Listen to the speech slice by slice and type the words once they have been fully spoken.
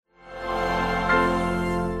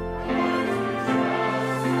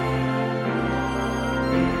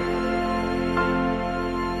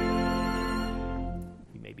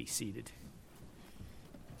seated.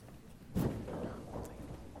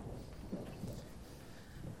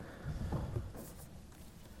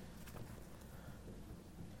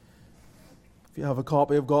 If you have a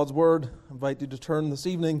copy of God's Word, I invite you to turn this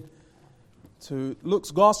evening to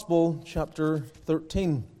Luke's Gospel, chapter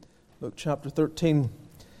 13. Luke chapter 13.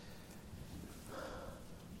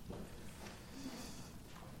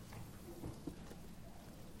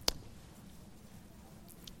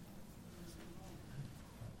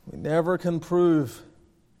 We never can prove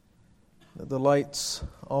the delights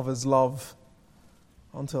of His love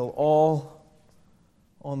until all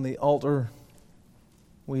on the altar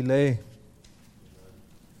we lay.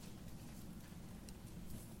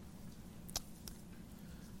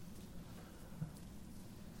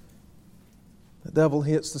 The devil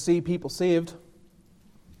hates to see people saved.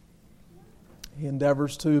 He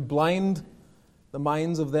endeavors to blind the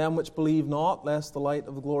minds of them which believe not, lest the light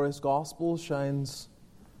of the glorious gospel shines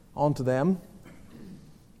onto them.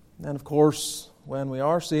 And of course, when we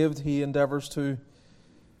are saved, he endeavors to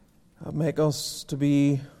make us to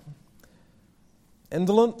be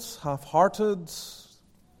indolent, half-hearted,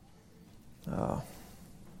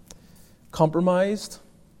 compromised.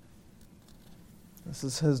 This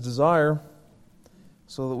is his desire,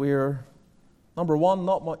 so that we are, number one,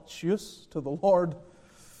 not much use to the Lord,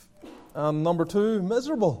 and number two,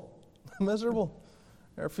 miserable. Miserable.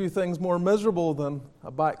 There are few things more miserable than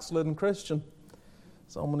a backslidden Christian,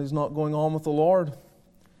 someone who's not going on with the Lord.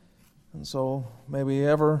 And so may we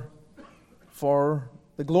ever, for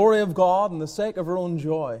the glory of God and the sake of our own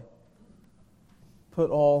joy, put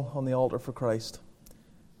all on the altar for Christ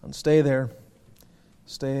and stay there.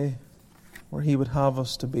 Stay where He would have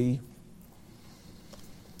us to be.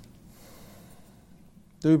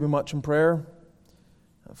 Do be much in prayer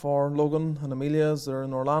for Logan and Amelia as they're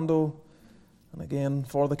in Orlando, and again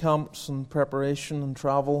for the camps and preparation and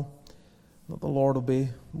travel, that the Lord will be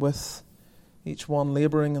with each one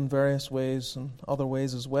labouring in various ways and other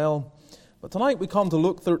ways as well. But tonight we come to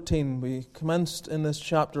Luke 13. We commenced in this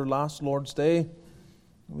chapter last Lord's Day.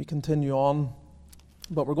 We continue on,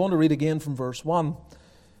 but we're going to read again from verse 1.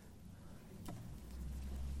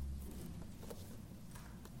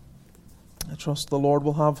 I trust the Lord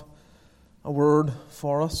will have a word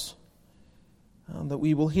for us and that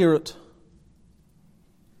we will hear it.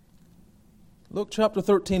 Luke chapter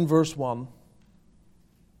 13, verse 1.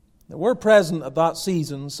 There were present at that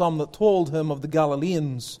season some that told him of the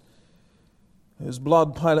Galileans, whose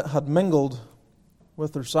blood Pilate had mingled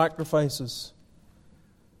with their sacrifices.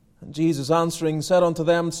 And Jesus answering said unto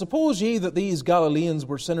them, Suppose ye that these Galileans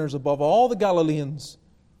were sinners above all the Galileans,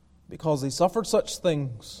 because they suffered such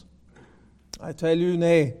things? I tell you,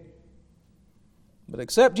 nay. But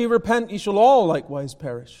except ye repent, ye shall all likewise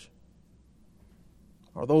perish.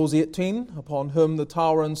 Are those 18, upon whom the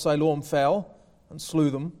tower in Siloam fell, and slew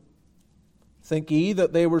them, think ye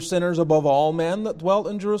that they were sinners above all men that dwelt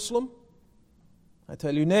in Jerusalem? I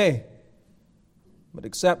tell you, nay. But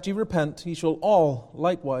except ye repent, ye shall all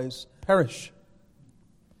likewise perish.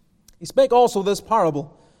 He spake also this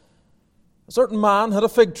parable. A certain man had a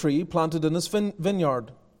fig tree planted in his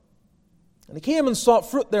vineyard, and he came and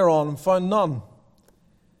sought fruit thereon, and found none.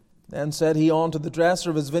 Then said he unto the dresser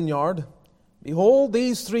of his vineyard, Behold,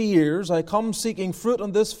 these 3 years I come seeking fruit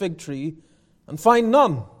on this fig tree, and find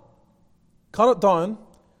none. Cut it down.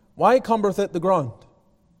 Why cumbereth it the ground?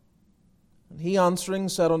 And he answering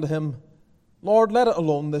said unto him, Lord, let it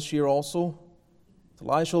alone this year also,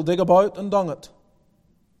 till I shall dig about and dung it.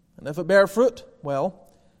 And if it bear fruit,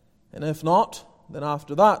 well, and if not, then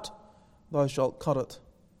after that thou shalt cut it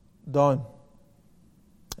down.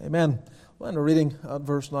 Amen. We'll end our reading at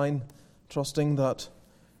verse 9, trusting that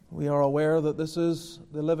we are aware that this is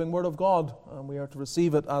the living Word of God, and we are to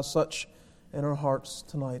receive it as such in our hearts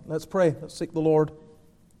tonight. Let's pray. Let's seek the Lord.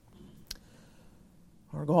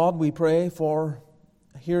 Our God, we pray for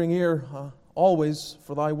a hearing ear, always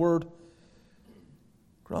for Thy Word.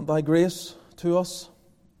 Grant Thy grace to us.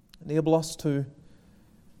 Enable us to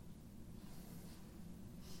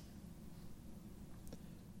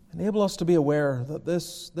be aware that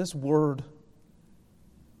this Word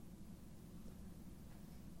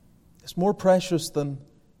is more precious than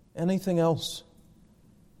anything else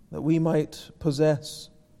that we might possess.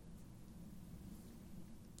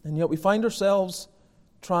 And yet we find ourselves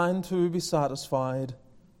trying to be satisfied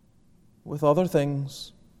with other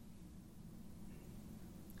things,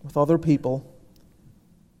 with other people,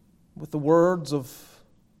 with the words of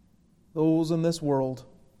those in this world,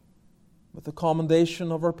 with the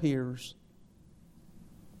commendation of our peers.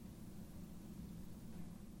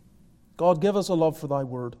 God, give us a love for Thy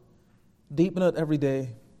Word. Deepen it every day.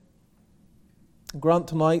 Grant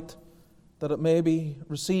tonight that it may be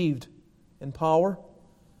received in power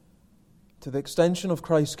to the extension of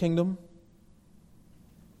Christ's kingdom,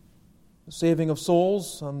 the saving of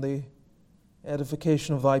souls, and the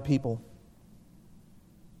edification of thy people.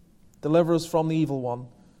 Deliver us from the evil one.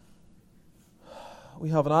 We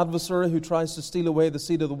have an adversary who tries to steal away the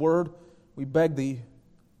seed of the word. We beg thee,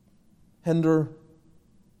 hinder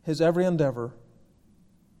his every endeavor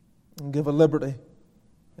and give a liberty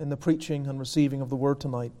in the preaching and receiving of the word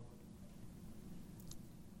tonight.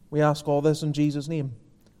 We ask all this in Jesus' name.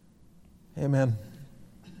 Amen.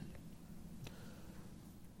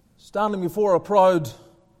 Standing before a proud,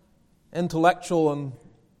 intellectual, and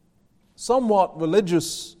somewhat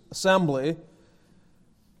religious assembly,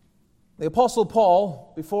 the Apostle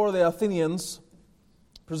Paul, before the Athenians,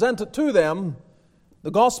 presented to them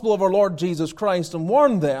the gospel of our Lord Jesus Christ and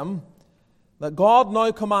warned them that God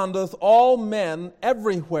now commandeth all men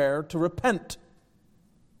everywhere to repent,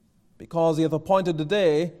 because he hath appointed a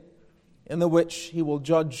day in the which he will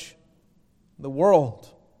judge the world.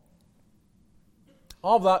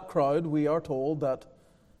 Of that crowd, we are told that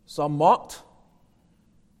some mocked.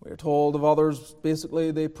 We are told of others,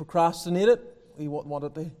 basically, they procrastinated. We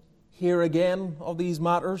wanted to hear again of these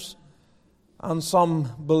matters. And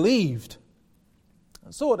some believed.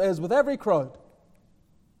 And so it is with every crowd.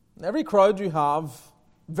 In every crowd you have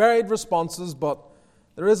varied responses, but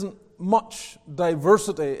there isn't much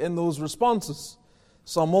diversity in those responses.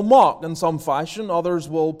 Some will mock in some fashion, others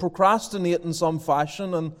will procrastinate in some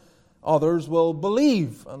fashion, and others will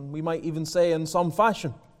believe, and we might even say in some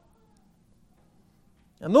fashion.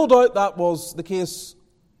 And no doubt that was the case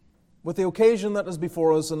with the occasion that is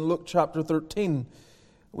before us in Luke chapter 13.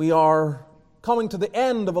 We are coming to the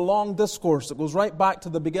end of a long discourse. It goes right back to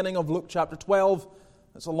the beginning of Luke chapter 12.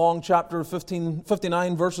 It's a long chapter,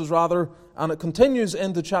 59 verses rather, and it continues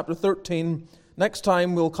into chapter 13. Next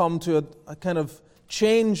time we'll come to a kind of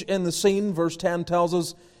change in the scene. Verse 10 tells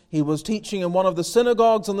us he was teaching in one of the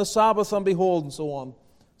synagogues on the Sabbath, and behold, and so on.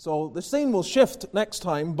 So the scene will shift next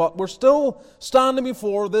time, but we're still standing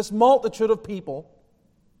before this multitude of people,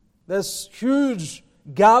 this huge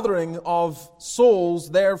gathering of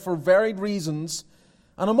souls there for varied reasons,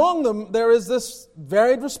 and among them there is this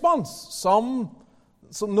varied response. Some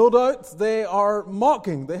no doubt they are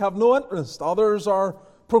mocking, they have no interest. Others are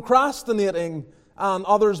procrastinating, and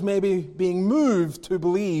others may be being moved to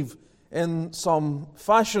believe in some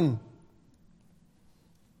fashion.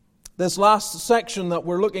 This last section that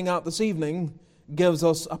we're looking at this evening gives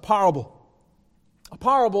us a parable. A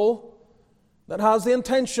parable that has the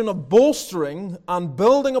intention of bolstering and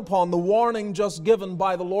building upon the warning just given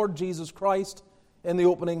by the Lord Jesus Christ in the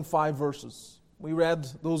opening 5 verses. We read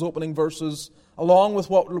those opening verses along with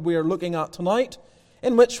what we are looking at tonight,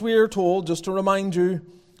 in which we are told, just to remind you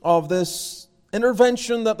of this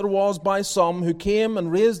intervention that there was by some who came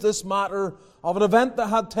and raised this matter of an event that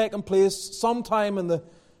had taken place sometime in the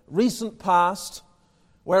recent past,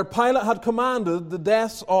 where Pilate had commanded the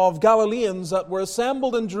death of Galileans that were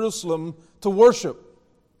assembled in Jerusalem to worship.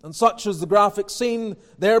 And such is the graphic scene.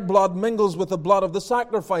 Their blood mingles with the blood of the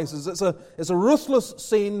sacrifices. It's a ruthless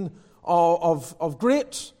scene of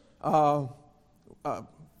great kind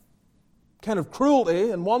of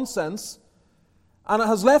cruelty in one sense, and it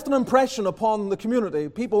has left an impression upon the community.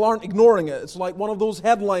 People aren't ignoring it. It's like one of those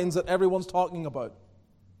headlines that everyone's talking about.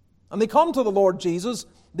 And they come to the Lord Jesus,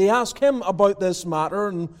 they ask him about this matter,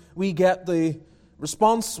 and we get the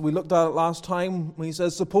response. We looked at it last time when he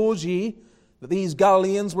says, "Suppose ye that these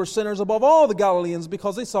Galileans were sinners above all the Galileans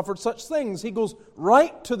because they suffered such things?" He goes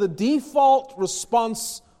right to the default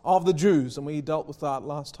response of the Jews, and we dealt with that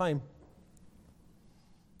last time.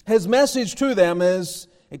 His message to them is,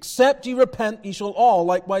 "Except ye repent, ye shall all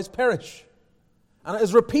likewise perish." And it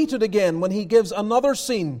is repeated again when he gives another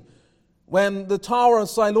scene, when the Tower of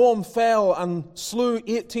Siloam fell and slew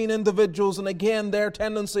 18 individuals, and again their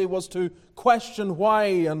tendency was to question why,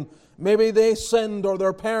 and maybe they sinned or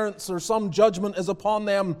their parents or some judgment is upon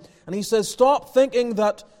them. And he says, "Stop thinking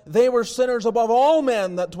that they were sinners above all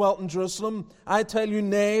men that dwelt in Jerusalem. I tell you,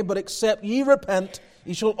 nay, but except ye repent,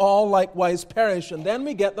 ye shall all likewise perish." And then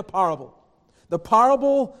we get the parable. The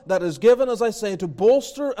parable that is given, as I say, to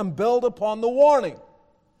bolster and build upon the warning.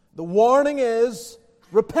 The warning is,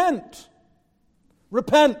 repent.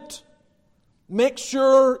 Repent. Make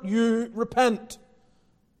sure you repent.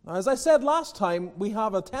 Now, as I said last time, we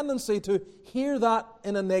have a tendency to hear that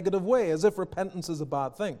in a negative way, as if repentance is a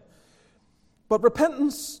bad thing. But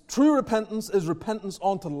repentance, true repentance, is repentance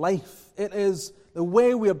unto life. It is the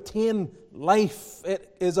way we obtain life.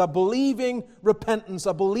 It is a believing repentance,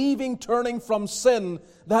 a believing turning from sin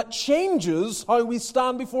that changes how we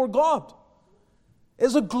stand before God.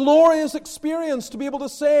 is a glorious experience to be able to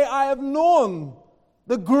say, I have known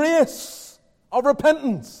the grace of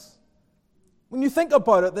repentance. When you think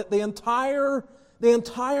about it, that the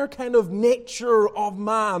entire kind of nature of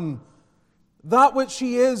man, that which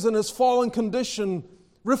he is in his fallen condition,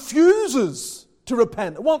 refuses to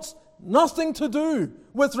repent. It wants nothing to do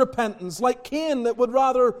with repentance. Like Cain, that would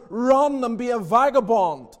rather run and be a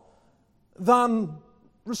vagabond than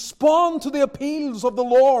respond to the appeals of the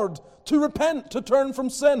Lord to repent, to turn from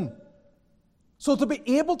sin. So to be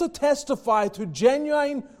able to testify to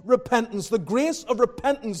genuine repentance, the grace of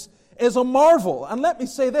repentance, is a marvel. And let me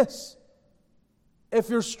say this. If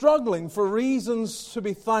you're struggling for reasons to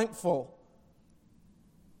be thankful,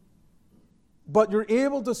 but you're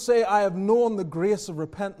able to say, I have known the grace of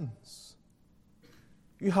repentance,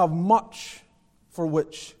 you have much for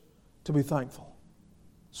which to be thankful.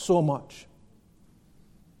 So much.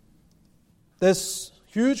 This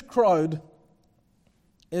huge crowd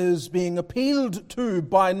is being appealed to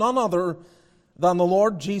by none other than the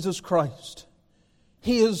Lord Jesus Christ.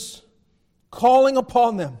 He is calling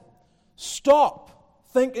upon them. Stop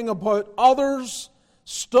thinking about others.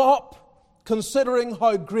 Stop considering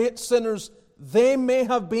how great sinners they may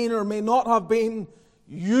have been or may not have been.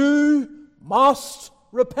 You must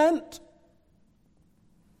repent.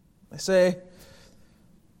 I say,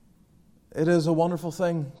 it is a wonderful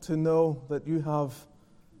thing to know that you have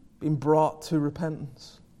been brought to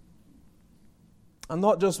repentance. And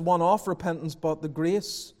not just one-off repentance, but the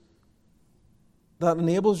grace that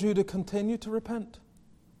enables you to continue to repent.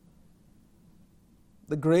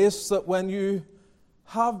 The grace that when you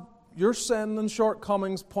have your sin and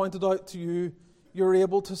shortcomings pointed out to you, you're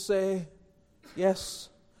able to say, yes,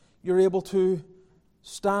 you're able to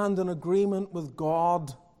stand in agreement with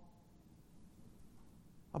God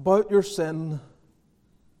about your sin,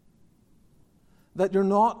 that you're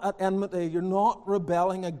not at enmity, you're not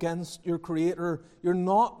rebelling against your Creator, you're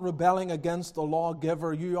not rebelling against the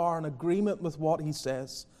lawgiver, you are in agreement with what He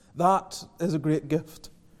says. That is a great gift.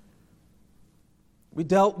 We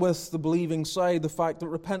dealt with the believing side, the fact that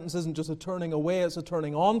repentance isn't just a turning away, it's a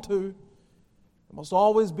turning on to. It must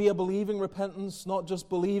always be a believing repentance, not just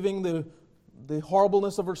believing the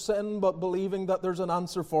horribleness of our sin, but believing that there's an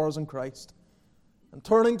answer for us in Christ. And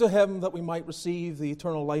turning to Him that we might receive the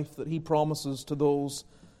eternal life that He promises to those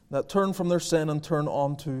that turn from their sin and turn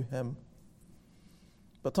on to Him.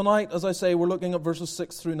 But tonight, as I say, we're looking at verses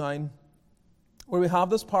 6 through 9, where we have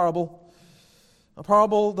this parable. A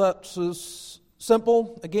parable that is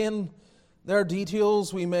simple. Again, there are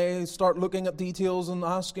details. We may start looking at details and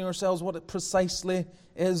asking ourselves what it precisely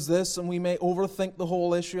is this, and we may overthink the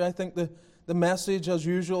whole issue. I think the message, as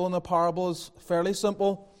usual in a parable, is fairly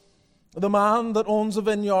simple. The man that owns a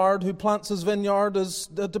vineyard, who plants his vineyard, is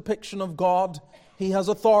a depiction of God. He has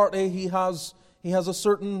authority. He has a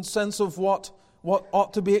certain sense of what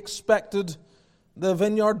ought to be expected. The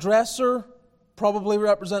vineyard dresser probably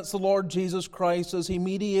represents the Lord Jesus Christ as He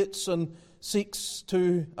mediates and seeks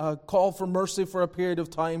to call for mercy for a period of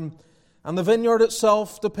time. And the vineyard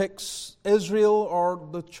itself depicts Israel or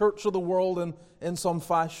the church of the world in some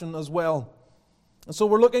fashion as well. And so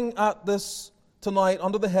we're looking at this tonight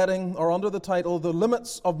under the heading or under the title, The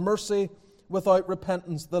Limits of Mercy Without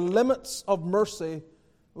Repentance. The limits of mercy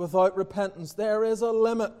without repentance. There is a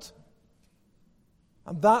limit.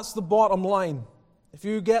 And that's the bottom line. If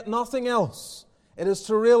you get nothing else, it is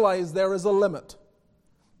to realize there is a limit.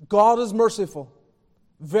 God is merciful,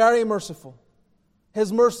 very merciful.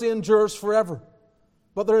 His mercy endures forever.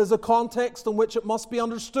 But there is a context in which it must be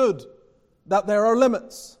understood that there are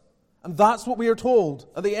limits. And that's what we are told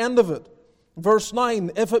at the end of it. Verse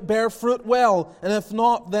 9, if it bear fruit, well, and if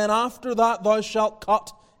not, then after that thou shalt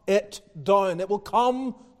cut it down. It will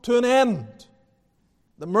come to an end.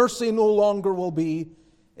 The mercy no longer will be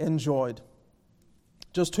enjoyed.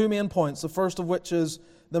 Just two main points, the first of which is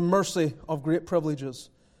the mercy of great privileges.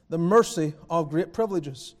 The mercy of great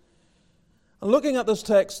privileges. And looking at this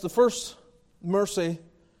text, the first mercy,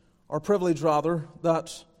 or privilege rather,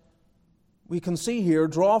 that we can see here,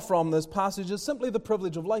 draw from this passage, is simply the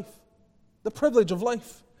privilege of life. The privilege of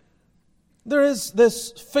life. There is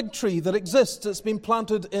this fig tree that exists. It's been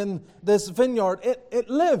planted in this vineyard. It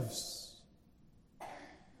lives.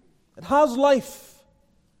 It has life.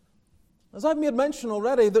 As I've made mention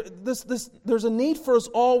already, there's a need for us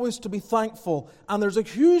always to be thankful. And there's a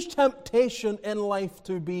huge temptation in life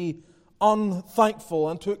to be unthankful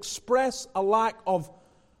and to express a lack of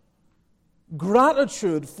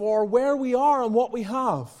gratitude for where we are and what we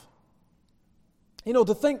have. You know,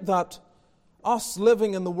 to think that us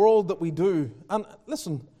living in the world that we do, and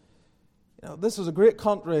listen, you know, this is a great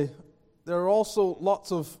country. there are also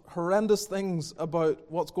lots of horrendous things about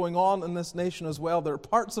what's going on in this nation as well. There are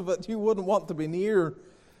parts of it you wouldn't want to be near.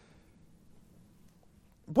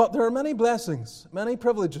 But there are many blessings, many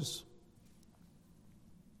privileges.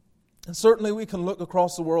 And certainly we can look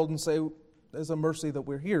across the world and say, there's a mercy that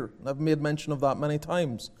we're here. And I've made mention of that many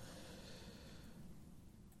times.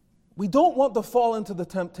 We don't want to fall into the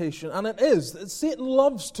temptation, and it is. Satan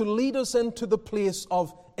loves to lead us into the place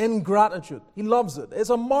of ingratitude. He loves it. It's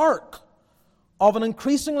a mark of an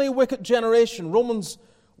increasingly wicked generation. Romans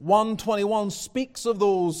 1:21 speaks of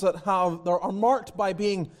those that are marked by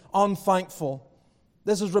being unthankful.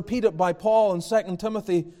 This is repeated by Paul in 2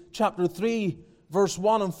 Timothy chapter 3, verse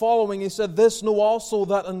 1 and following. He said, "This know also,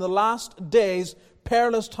 that in the last days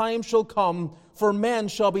perilous times shall come, for men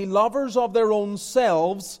shall be lovers of their own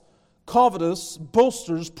selves, covetous,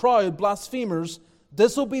 boasters, proud, blasphemers,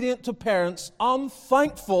 disobedient to parents,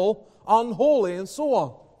 unthankful, unholy," and so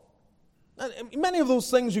on. And many of those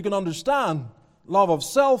things you can understand. Love of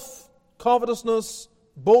self, covetousness,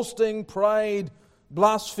 boasting, pride,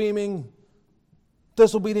 blaspheming,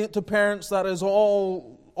 disobedient to parents, that is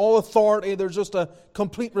all authority. There's just a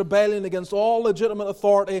complete rebellion against all legitimate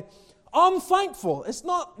authority. Unthankful. It's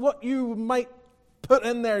not what you might put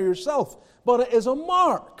in there yourself, but it is a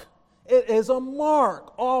mark. It is a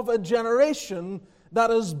mark of a generation that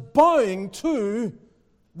is bowing to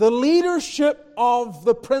the leadership of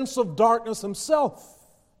the Prince of Darkness himself.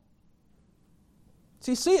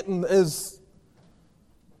 See, Satan is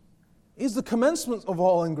the commencement of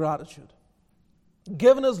all ingratitude.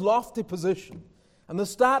 Given his lofty position and the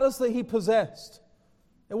status that he possessed,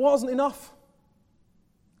 it wasn't enough.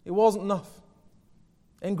 It wasn't enough.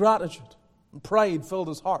 Ingratitude and pride filled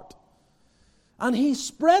his heart. And he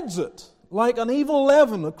spreads it like an evil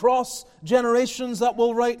leaven across generations that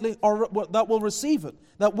will receive it,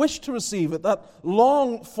 that wish to receive it, that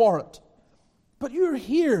long for it. But you're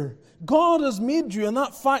here. God has made you, and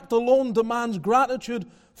that fact alone demands gratitude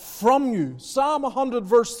from you. Psalm 100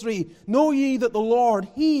 verse 3, "Know ye that the Lord,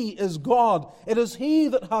 He is God. It is He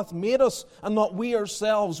that hath made us, and not we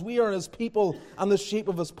ourselves. We are His people, and the sheep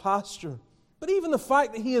of His pasture." But even the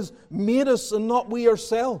fact that He has made us and not we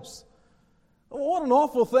ourselves. What an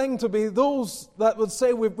awful thing to be those that would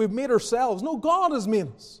say we've made ourselves. No, God has made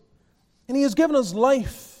us. And He has given us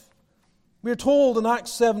life. We are told in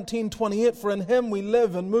Acts 17:28, "For in Him we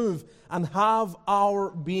live and move and have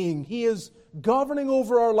our being." He is governing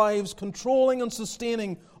over our lives, controlling and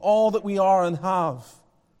sustaining all that we are and have.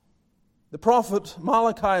 The prophet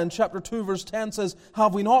Malachi in chapter 2 verse 10 says,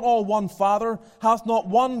 "Have we not all one Father? Hath not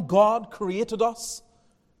one God created us?"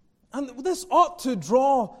 And this ought to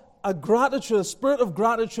draw a spirit of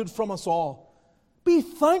gratitude from us all. Be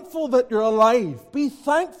thankful that you're alive. Be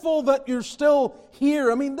thankful that you're still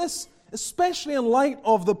here. I mean, this, especially in light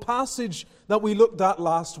of the passage that we looked at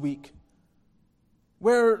last week,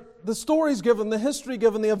 where the story's given, the history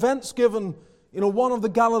given, the events given, one of the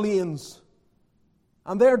Galileans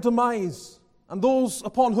and their demise, and those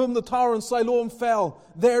upon whom the tower in Siloam fell,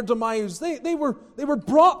 their demise. They were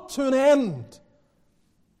brought to an end.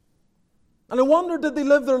 And I wonder, did they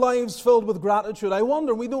live their lives filled with gratitude? I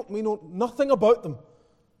wonder, we know nothing about them.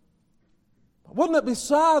 Wouldn't it be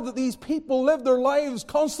sad that these people lived their lives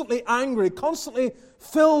constantly angry, constantly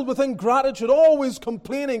filled with ingratitude, always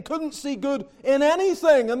complaining, couldn't see good in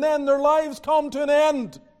anything, and then their lives come to an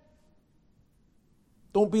end?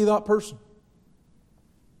 Don't be that person.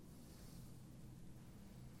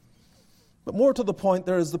 But more to the point,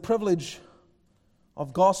 there is the privilege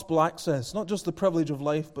of gospel access. Not just the privilege of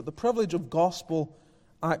life, but the privilege of gospel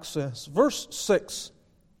access. Verse 6,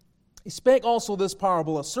 "He spake also this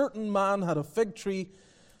parable, a certain man had a fig tree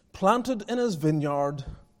planted in his vineyard,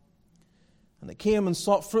 and it came and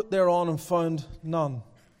sought fruit thereon and found none."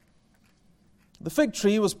 The fig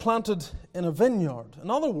tree was planted in a vineyard. In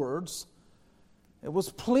other words, it was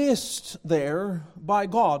placed there by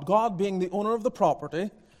God. God, being the owner of the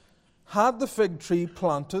property, had the fig tree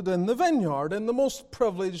planted in the vineyard in the most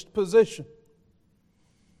privileged position.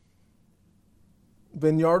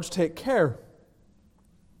 Vineyards take care,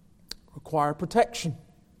 require protection.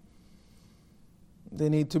 They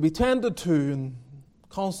need to be tended to and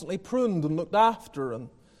constantly pruned and looked after. And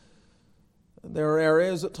there are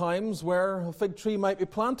areas at times where a fig tree might be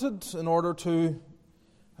planted in order to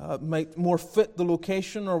make more fit the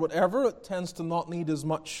location or whatever. It tends to not need as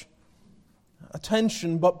much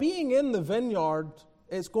attention, but being in the vineyard,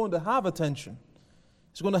 it's going to have attention.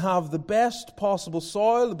 It's going to have the best possible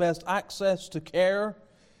soil, the best access to care.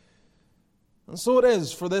 And so it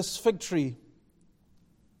is for this fig tree.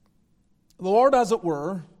 The Lord, as it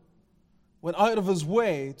were, went out of His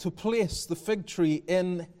way to place the fig tree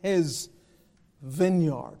in His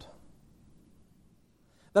vineyard,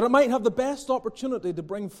 that it might have the best opportunity to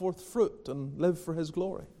bring forth fruit and live for His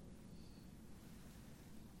glory.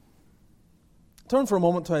 Turn for a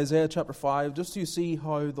moment to Isaiah chapter 5, just so you see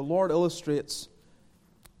how the Lord illustrates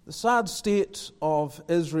the sad state of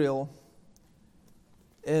Israel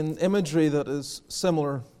in imagery that is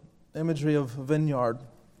similar, imagery of a vineyard.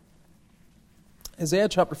 Isaiah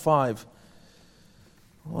chapter 5,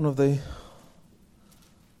 one of the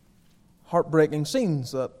heartbreaking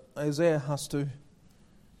scenes that Isaiah has to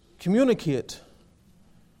communicate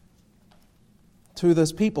to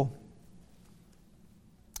this people.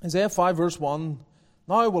 Isaiah 5 verse 1,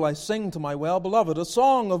 "Now will I sing to my well-beloved a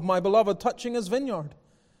song of my beloved touching his vineyard.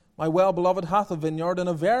 My well-beloved hath a vineyard in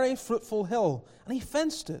a very fruitful hill, and he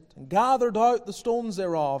fenced it, and gathered out the stones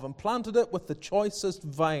thereof, and planted it with the choicest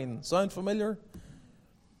vine." Sound familiar?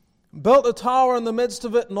 "Built a tower in the midst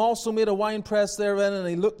of it, and also made a winepress therein, and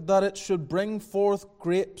he looked that it should bring forth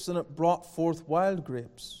grapes, and it brought forth wild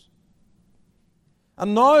grapes.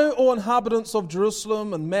 And now, O inhabitants of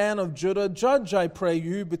Jerusalem and men of Judah, judge, I pray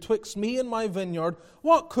you, betwixt me and my vineyard.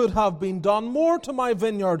 What could have been done more to my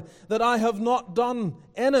vineyard that I have not done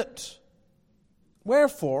in it?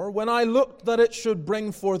 Wherefore, when I looked that it should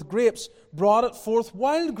bring forth grapes, brought it forth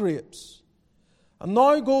wild grapes. And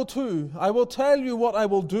now go to, I will tell you what I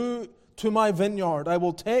will do to my vineyard. I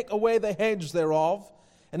will take away the hedge thereof,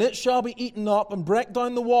 and it shall be eaten up, and break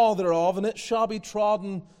down the wall thereof, and it shall be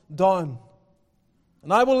trodden down.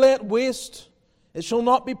 And I will lay it waste. It shall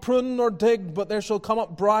not be pruned nor digged, but there shall come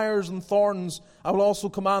up briars and thorns. I will also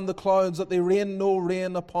command the clouds that they rain no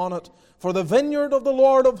rain upon it. For the vineyard of the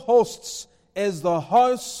Lord of hosts is the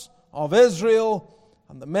house of Israel,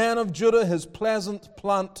 and the men of Judah his pleasant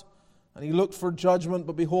plant. And he looked for judgment,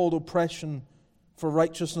 but behold oppression, for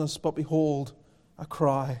righteousness, but behold a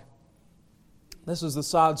cry." This is the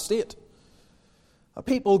sad state. A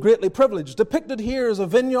people greatly privileged, depicted here as a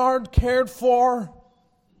vineyard cared for,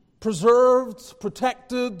 preserved,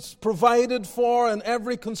 protected, provided for in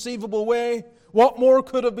every conceivable way. What more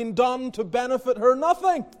could have been done to benefit her?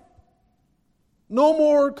 Nothing. No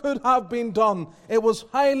more could have been done. It was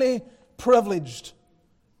highly privileged.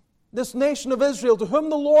 This nation of Israel, to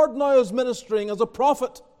whom the Lord now is ministering as a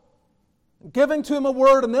prophet, giving to him a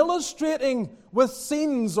word and illustrating with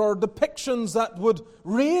scenes or depictions that would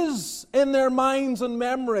raise in their minds and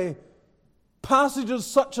memory passages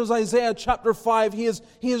such as Isaiah chapter 5, he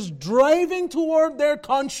is driving toward their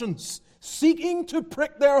conscience, seeking to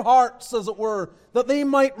prick their hearts, as it were, that they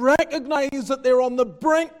might recognize that they're on the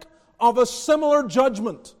brink of a similar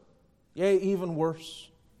judgment, yea, even worse.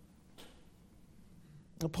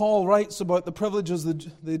 Paul writes about the privileges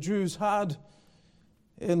the Jews had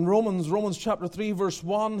in Romans chapter 3 verse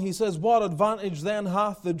 1. He says, "What advantage then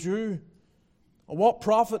hath the Jew? What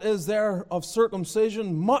profit is there of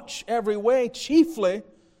circumcision? Much every way, chiefly,"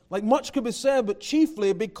 like much could be said, but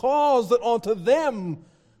chiefly because that unto them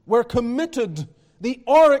were committed the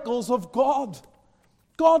oracles of God.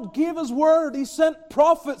 God gave His word. He sent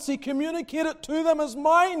prophets. He communicated to them His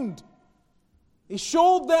mind. He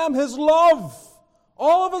showed them His love,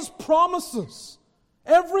 all of His promises.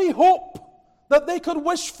 Every hope that they could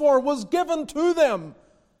wish for was given to them.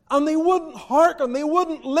 And they wouldn't hearken, they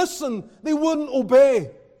wouldn't listen, they wouldn't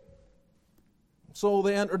obey. So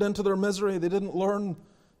they entered into their misery. They didn't learn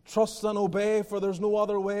trust and obey, for there's no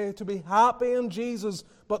other way to be happy in Jesus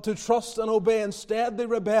but to trust and obey. Instead, they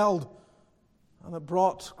rebelled, and it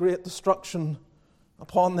brought great destruction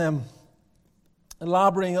upon them.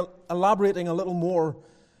 Elaborating a little more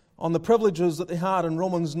on the privileges that they had in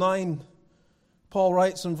Romans 9, Paul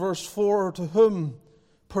writes in verse 4, "To whom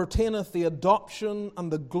pertaineth the adoption and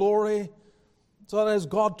the glory, so that as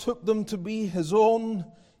God took them to be His own,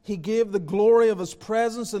 He gave the glory of His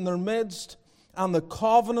presence in their midst, and the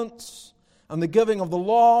covenants, and the giving of the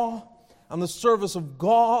law, and the service of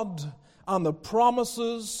God, and the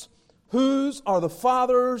promises, whose are the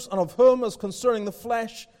fathers, and of whom, as concerning the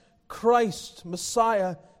flesh, Christ,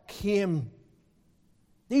 Messiah, came."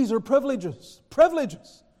 These are privileges.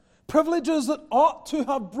 Privileges that ought to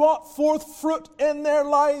have brought forth fruit in their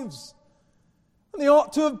lives. And they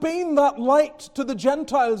ought to have been that light to the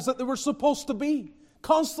Gentiles that they were supposed to be,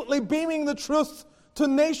 constantly beaming the truth to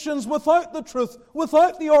nations without the truth,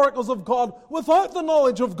 without the oracles of God, without the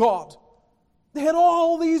knowledge of God. They had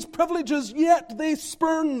all these privileges, yet they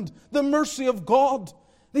spurned the mercy of God.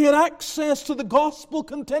 They had access to the gospel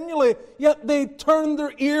continually, yet they turned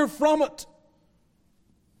their ear from it.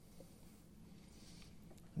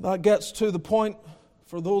 That gets to the point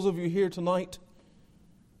for those of you here tonight.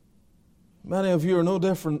 Many of you are no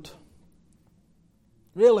different.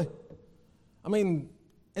 Really. I mean,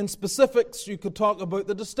 In specifics, you could talk about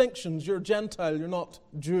the distinctions. You're Gentile, you're not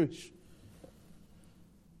Jewish.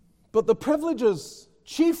 But the privileges,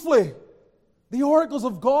 chiefly the oracles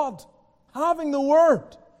of God, having the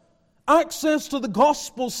Word, access to the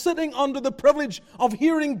gospel, sitting under the privilege of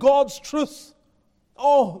hearing God's truth.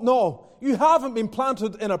 Oh, no, you haven't been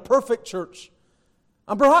planted in a perfect church.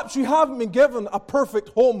 And perhaps you haven't been given a perfect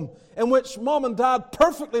home in which mom and dad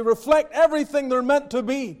perfectly reflect everything they're meant to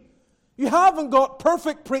be. You haven't got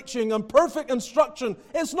perfect preaching and perfect instruction.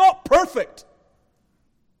 It's not perfect,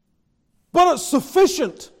 but it's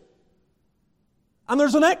sufficient. And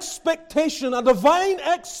there's an expectation, a divine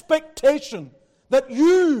expectation, that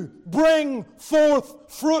you bring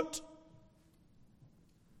forth fruit.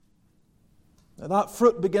 Now that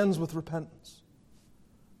fruit begins with repentance.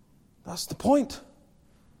 That's the point.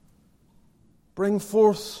 Bring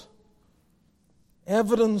forth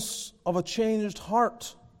evidence of a changed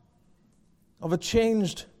heart, of a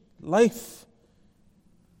changed life.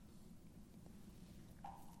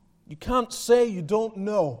 You can't say you don't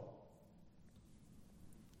know.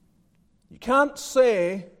 You can't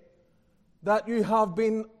say that you have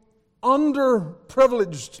been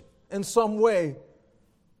underprivileged in some way.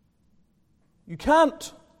 You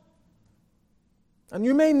can't. And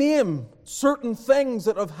you may name certain things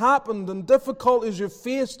that have happened and difficulties you've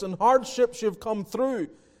faced and hardships you've come through.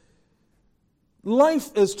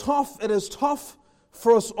 Life is tough. It is tough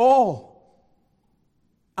for us all.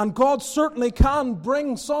 And God certainly can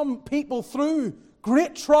bring some people through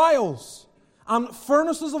great trials and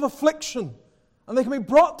furnaces of affliction. And they can be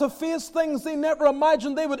brought to face things they never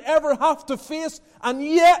imagined they would ever have to face. And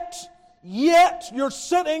yet you're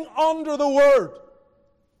sitting under the Word.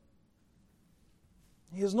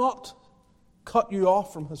 He has not cut you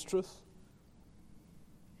off from His truth.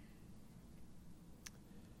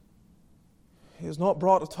 He has not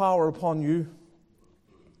brought a tower upon you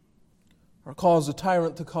or caused a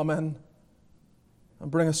tyrant to come in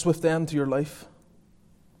and bring a swift end to your life.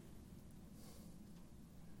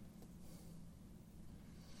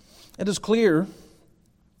 It is clear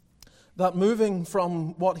that moving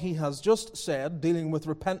from what he has just said, dealing with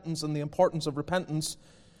repentance and the importance of repentance,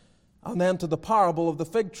 and then to the parable of the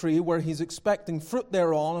fig tree where he's expecting fruit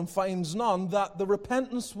thereon and finds none, that the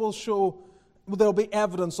repentance will show, there'll be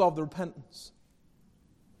evidence of the repentance.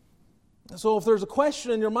 So if there's a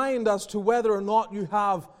question in your mind as to whether or not you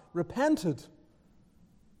have repented,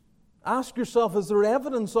 ask yourself, is there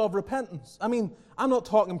evidence of repentance? I mean, I'm not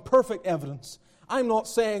talking perfect evidence. I'm not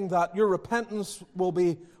saying that your repentance will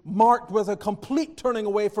be marked with a complete turning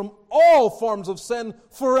away from all forms of sin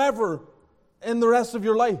forever in the rest of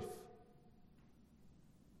your life.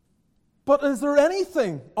 But is there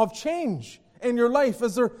anything of change in your life?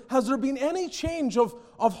 Has there been any change of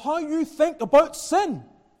how you think about sin?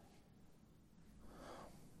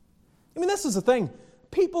 I mean, this is the thing.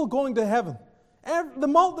 People going to heaven, the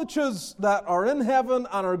multitudes that are in heaven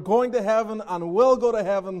and are going to heaven and will go to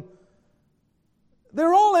heaven,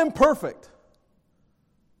 they're all imperfect.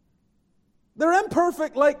 They're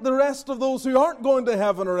imperfect like the rest of those who aren't going to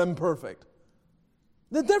heaven are imperfect.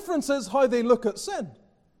 The difference is how they look at sin.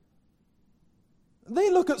 They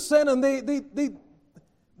look at sin and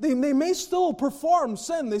they may still perform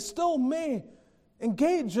sin. They still may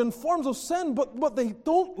engage in forms of sin, but they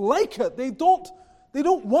don't like it. They don't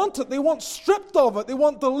want it. They want stripped of it. They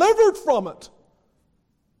want delivered from it.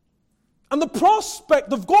 And the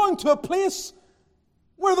prospect of going to a place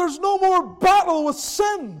where there's no more battle with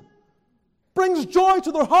sin brings joy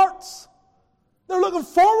to their hearts. They're looking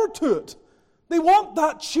forward to it. They want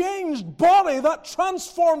that changed body, that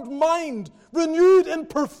transformed mind, renewed in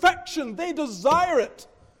perfection. They desire it.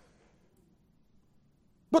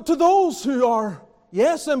 But to those who are,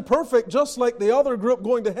 yes, imperfect, just like the other group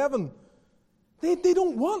going to heaven, they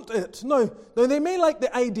don't want it. Now, they may like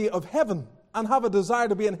the idea of heaven and have a desire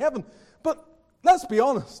to be in heaven, but let's be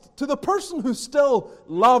honest, to the person who still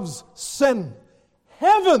loves sin,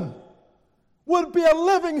 heaven would be a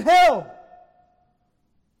living hell.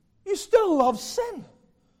 You still love sin.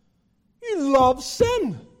 You love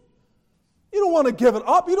sin. You don't want to give it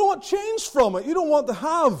up. You don't want change from it. You don't want to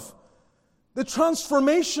have the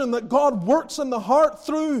transformation that God works in the heart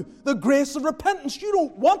through the grace of repentance. You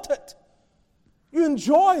don't want it. You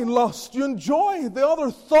enjoy lust. You enjoy the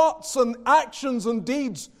other thoughts and actions and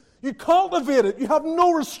deeds. You cultivate it. You have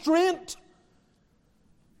no restraint.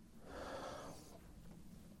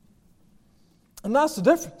 And that's the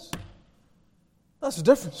difference. That's the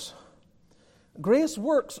difference. Grace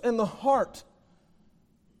works in the heart,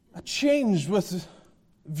 a change with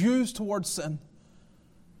views towards sin.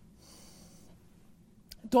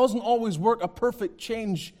 It doesn't always work a perfect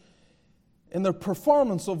change in their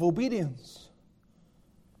performance of obedience.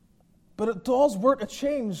 But it does work a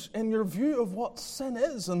change in your view of what sin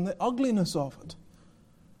is and the ugliness of it.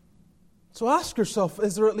 So ask yourself,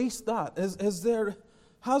 is there at least that? Has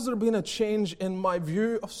there been a change in my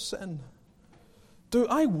view of sin? Do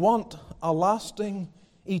I want a lasting,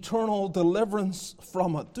 eternal deliverance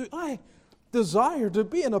from it? Do I desire to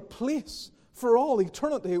be in a place for all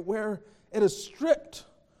eternity where it is stripped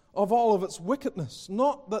of all of its wickedness?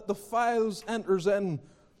 Not that defiles enters in.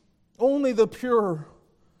 Only the pure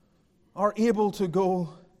are able to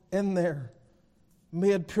go in there,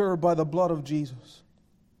 made pure by the blood of Jesus.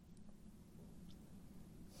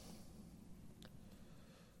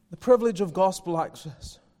 The privilege of gospel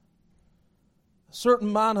access. A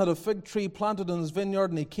certain man had a fig tree planted in his vineyard,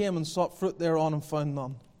 and he came and sought fruit thereon and found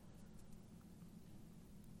none.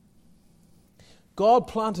 God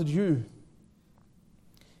planted you.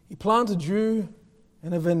 He planted you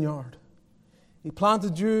in a vineyard. He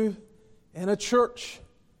planted you in a church,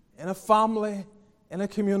 in a family, in a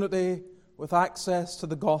community with access to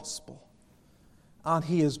the gospel. And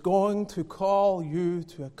He is going to call you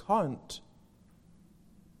to account.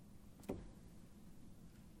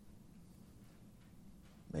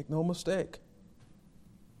 Make no mistake.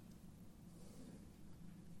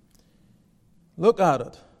 Look at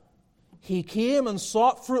it. He came and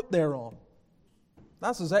sought fruit thereon.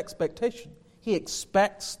 That's His expectation. He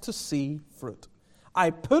expects to see fruit.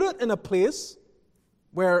 I put it in a place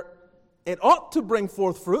where it ought to bring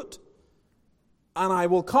forth fruit, and I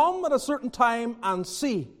will come at a certain time and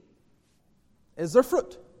see, is there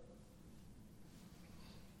fruit?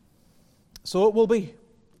 So it will be.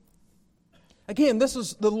 Again, this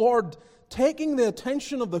is the Lord taking the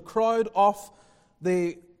attention of the crowd off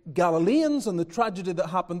the Galileans and the tragedy that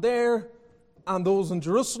happened there, and those in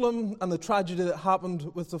Jerusalem and the tragedy that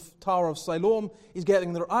happened with the Tower of Siloam. He's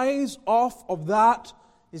getting their eyes off of that.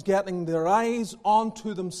 He's getting their eyes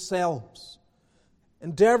onto themselves,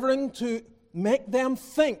 endeavoring to make them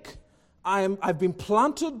think, I've been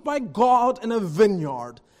planted by God in a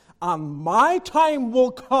vineyard, and my time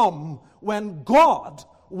will come when God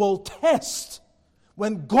will test,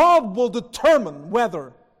 when God will determine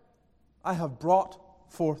whether I have brought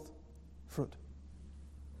forth fruit.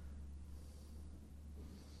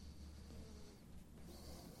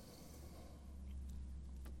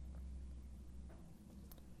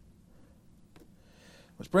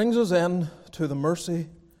 Which brings us in to the mercy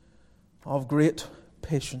of great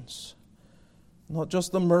patience. Not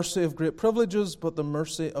just the mercy of great privileges, but the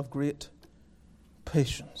mercy of great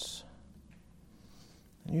patience.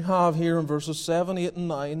 And you have here in verses 7, 8, and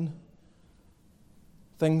 9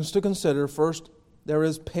 things to consider. First, there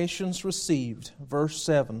is patience received. Verse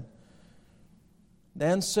 7.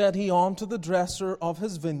 Then said he unto the dresser of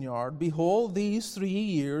his vineyard, Behold, these 3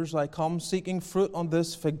 years I come seeking fruit on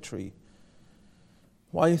this fig tree.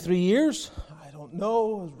 Why 3 years? I don't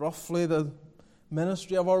know. It's roughly the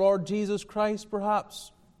ministry of our Lord Jesus Christ,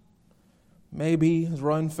 perhaps. Maybe his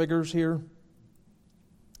round figures here.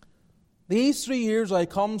 These 3 years I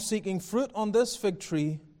come seeking fruit on this fig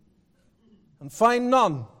tree, and find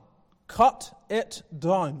none. Cut it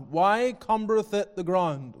down. Why cumbereth it the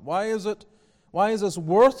ground? Why is this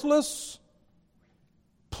worthless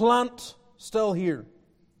plant still here?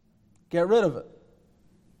 Get rid of it.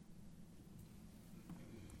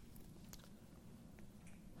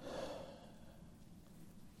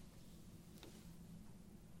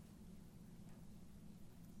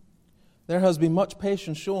 There has been much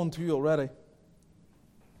patience shown to you already.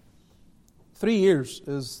 3 years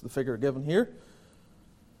is the figure given here.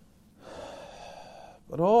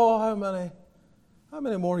 But how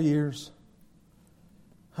many more years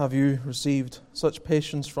have you received such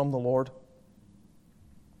patience from the Lord?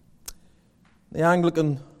 The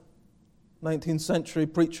Anglican 19th century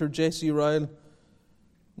preacher J.C. Ryle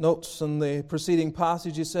notes in the preceding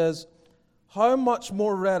passage, he says, how much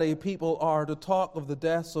more ready people are to talk of the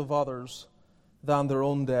deaths of others than their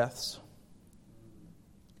own deaths.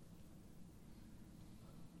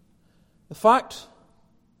 The fact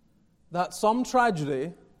that some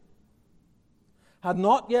tragedy had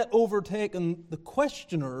not yet overtaken the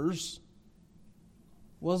questioners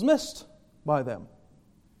was missed by them.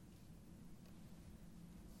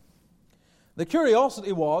 The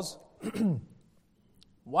curiosity was,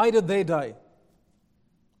 why did they die?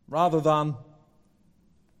 Rather than,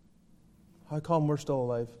 how come we're still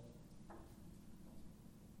alive?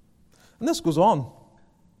 And this goes on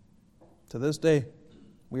to this day.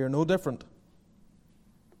 We are no different.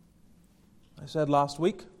 I said last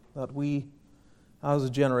week that we, as a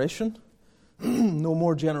generation, no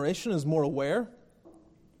more generation is more aware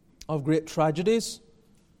of great tragedies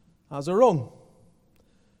as our own.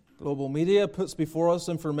 Global media puts before us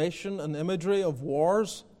information and imagery of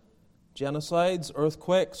wars, genocides,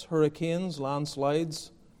 earthquakes, hurricanes,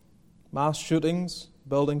 landslides, mass shootings,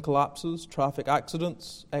 building collapses, traffic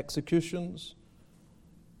accidents, executions,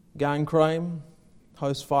 gang crime,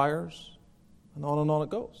 house fires, and on it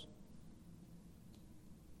goes.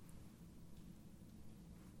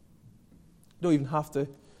 You don't even have to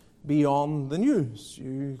be on the news.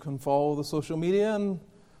 You can follow the social media and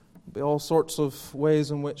there'll be all sorts of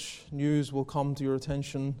ways in which news will come to your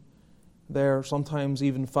attention there, sometimes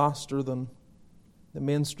even faster than the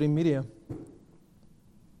mainstream media.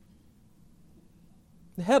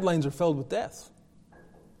 The headlines are filled with death.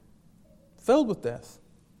 Filled with death.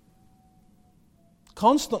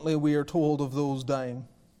 Constantly we are told of those dying,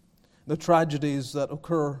 the tragedies that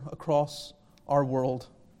occur across our world.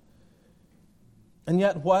 And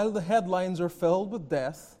yet, while the headlines are filled with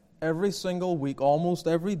death every single week, almost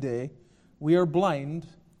every day, we are blind.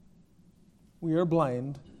 We are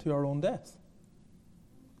blind to our own death.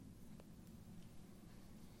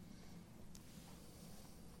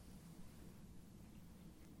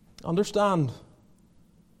 Understand,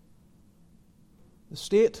 the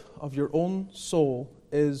state of your own soul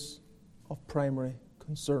is of primary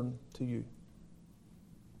concern to you.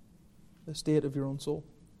 The state of your own soul.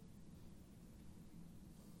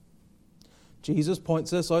 Jesus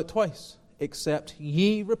points this out twice. Except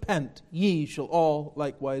ye repent, ye shall all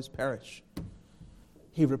likewise perish.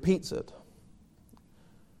 He repeats it.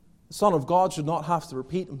 The Son of God should not have to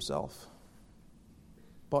repeat himself,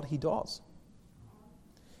 but he does.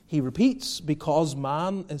 He repeats because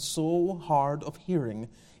man is so hard of hearing.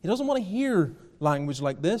 He doesn't want to hear language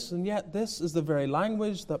like this, and yet this is the very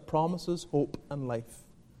language that promises hope and life.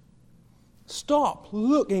 Stop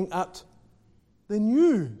looking at the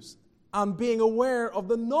news and being aware of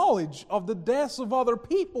the knowledge of the deaths of other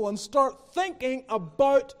people and start thinking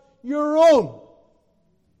about your own.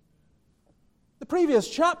 The previous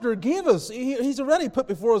chapter gave us, he's already put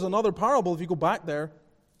before us another parable. If you go back there,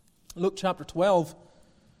 Luke chapter 12,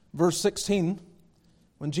 verse 16,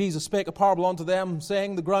 when Jesus spake a parable unto them,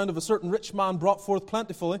 saying, the ground of a certain rich man brought forth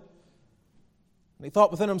plentifully. And he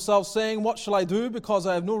thought within himself, saying, what shall I do, because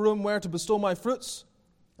I have no room where to bestow my fruits?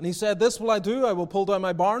 And he said, this will I do, I will pull down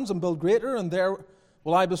my barns and build greater, and there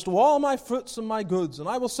will I bestow all my fruits and my goods. And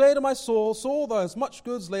I will say to my soul, soul, thou hast much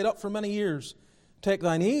goods laid up for many years. Take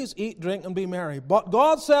thine ease, eat, drink, and be merry. But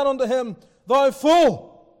God said unto him, thou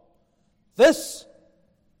fool, this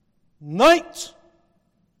night,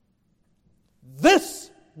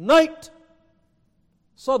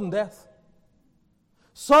 sudden death.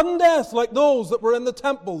 Sudden death like those that were in the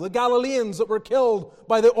temple, the Galileans that were killed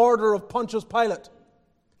by the order of Pontius Pilate.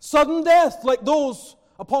 Sudden death like those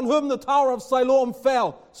upon whom the Tower of Siloam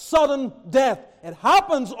fell. Sudden death. It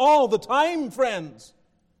happens all the time, friends.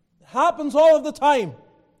 It happens all of the time.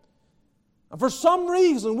 And for some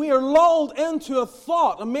reason, we are lulled into a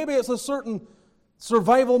thought, and maybe it's a certain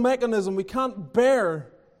survival mechanism. We can't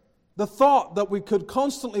bear the thought that we could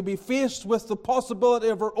constantly be faced with the possibility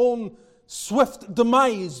of our own swift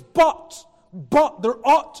demise. But there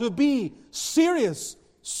ought to be serious,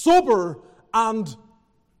 sober, and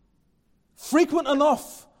frequent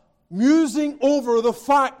enough musing over the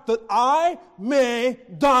fact that I may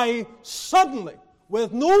die suddenly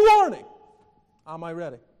with no warning. Am I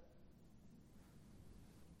ready?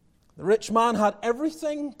 The rich man had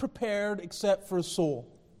everything prepared except for his soul.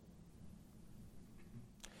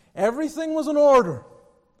 Everything was in order.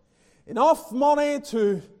 Enough money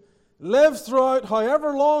to live throughout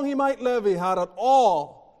however long he might live. He had it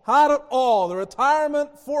all. Had it all. The retirement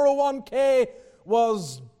 401k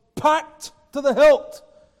was packed to the hilt.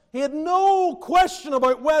 He had no question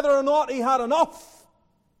about whether or not he had enough.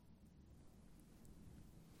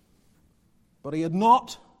 But he had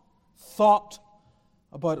not thought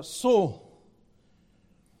about a soul.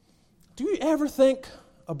 Do you ever think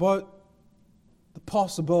about the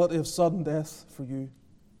possibility of sudden death for you?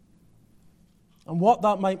 And what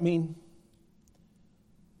that might mean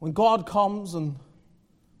when God comes and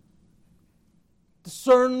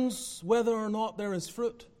discerns whether or not there is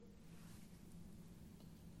fruit?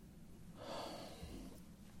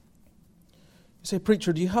 You say,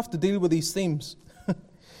 preacher, do you have to deal with these themes?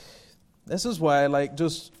 This is why I like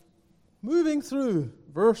just moving through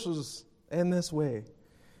verses in this way,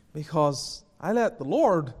 because I let the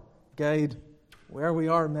Lord guide where we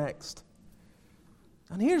are next.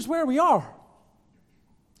 And here's where we are.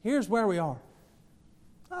 Here's where we are.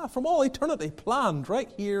 From all eternity, planned right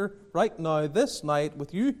here, right now, this night,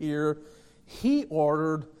 with you here, He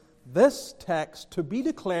ordered this text to be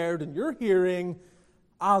declared in your hearing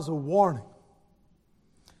as a warning.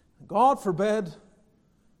 God forbid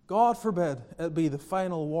it be the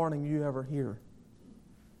final warning you ever hear.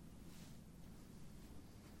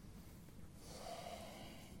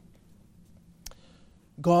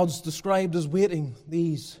 God's described as waiting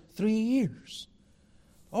these 3 years.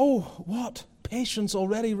 Oh, what patience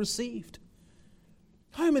already received.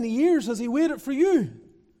 How many years has He waited for you?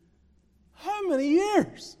 How many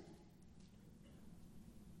years?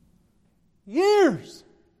 Years.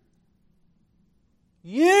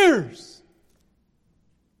 Years.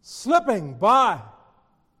 Slipping by.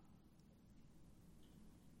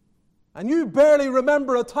 And you barely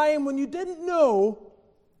remember a time when you didn't know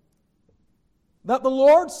that the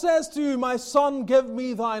Lord says to you, "My son, give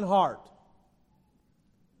me thine heart."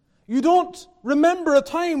 You don't remember a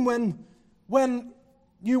time when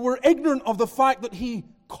you were ignorant of the fact that He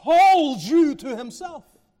calls you to Himself.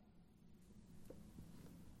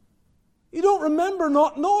 You don't remember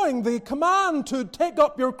not knowing the command to take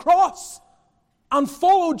up your cross and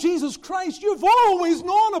follow Jesus Christ. You've always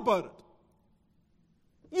known about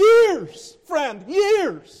it. Years, friend,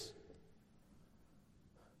 years.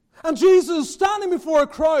 And Jesus is standing before a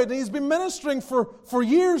crowd, and He's been ministering for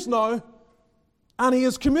years now, and He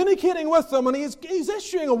is communicating with them, and He's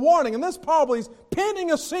issuing a warning. In this parable, He's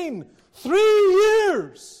painting a scene. 3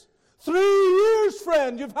 years. 3 years,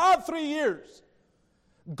 friend. You've had 3 years.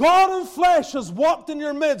 God in flesh has walked in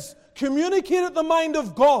your midst, communicated the mind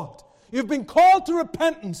of God. You've been called to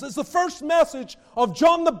repentance. It's the first message of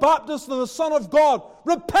John the Baptist and the Son of God.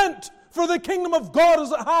 Repent, for the kingdom of God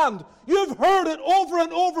is at hand. You've heard it over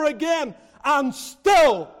and over again, and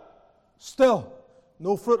still,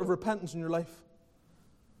 no fruit of repentance in your life.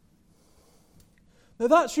 Now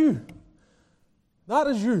that's you. That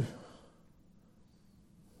is you.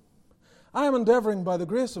 I am endeavoring by the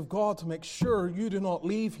grace of God to make sure you do not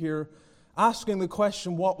leave here asking the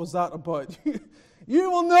question, what was that about? You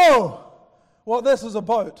will know what this is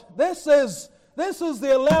about. This is the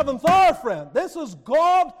 11th hour, friend. This is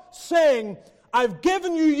God saying, I've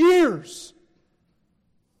given you years.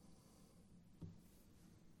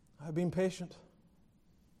 I've been patient.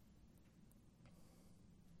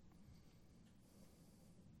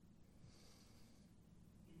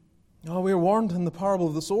 Now we are warned in the parable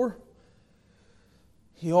of the sower.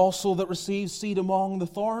 He also that receives seed among the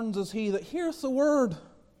thorns is he that heareth the word,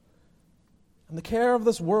 and the care of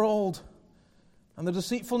this world and the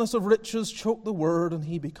deceitfulness of riches choke the word, and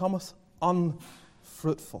he becometh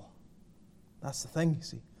unfruitful. That's the thing, you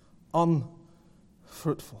see.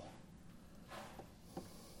 Unfruitful.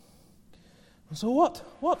 And so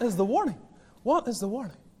what is the warning? What is the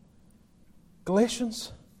warning?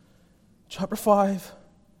 Galatians chapter 5,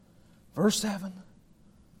 verse 7.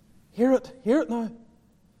 Hear it now.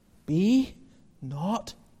 Be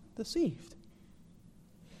not deceived.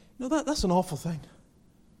 You know, that's an awful thing.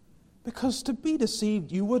 Because to be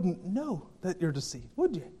deceived, you wouldn't know that you're deceived,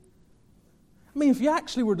 would you? I mean, if you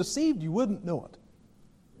actually were deceived, you wouldn't know it.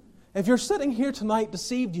 If you're sitting here tonight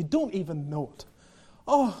deceived, you don't even know it.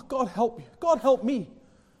 Oh, God help you. God help me.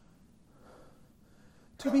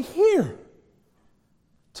 To be here,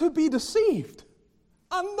 to be deceived,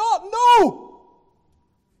 and not know.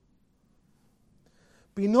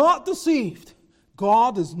 Be not deceived.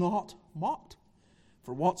 God is not mocked.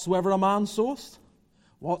 For whatsoever a man soweth,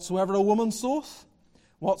 whatsoever a woman soweth,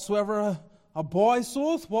 whatsoever a boy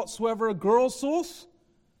soweth, whatsoever a girl soweth,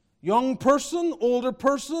 young person, older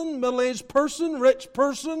person, middle-aged person, rich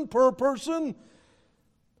person, poor person,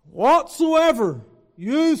 whatsoever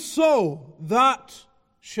you sow, that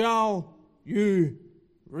shall you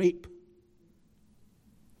reap.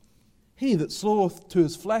 He that soweth to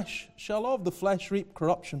his flesh shall of the flesh reap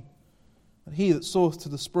corruption, and he that soweth to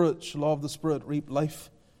the Spirit shall of the Spirit reap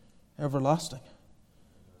life everlasting.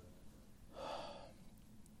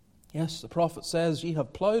 Yes, the prophet says, ye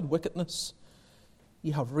have plowed wickedness,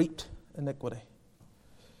 ye have reaped iniquity.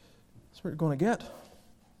 That's what you're going to get.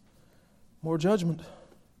 More judgment.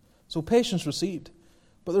 So patience received.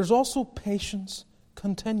 But there's also patience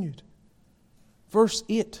continued. Verse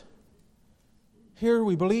 8. Here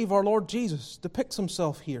we believe our Lord Jesus depicts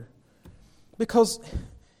himself here. Because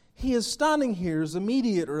he is standing here as a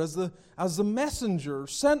mediator, as the messenger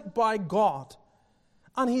sent by God.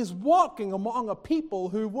 And he is walking among a people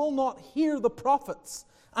who will not hear the prophets.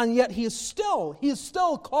 And yet he is still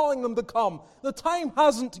calling them to come. The time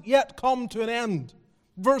hasn't yet come to an end.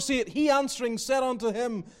 Verse 8, he answering said unto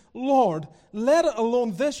him, Lord, let it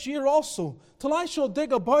alone this year also, till I shall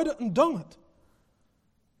dig about it and dung it.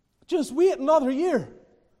 Just wait another year.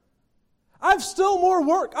 I've still more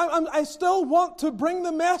work. I still want to bring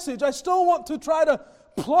the message. I still want to try to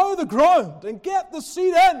plow the ground and get the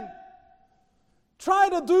seed in. Try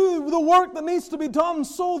to do the work that needs to be done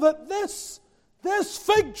so that this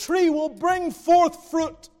fig tree will bring forth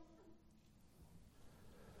fruit.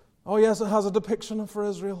 Oh yes, it has a depiction for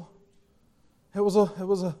Israel. It was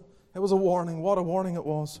a warning. What a warning it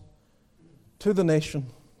was to the nation.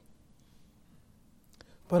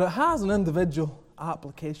 But it has an individual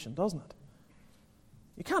application, doesn't it?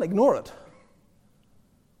 You can't ignore it.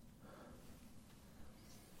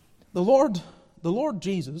 The Lord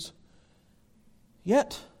Jesus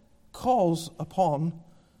yet calls upon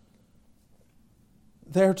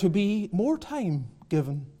there to be more time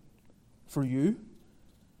given for you.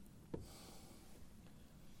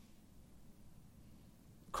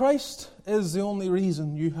 Christ is the only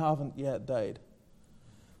reason you haven't yet died.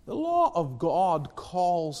 The law of God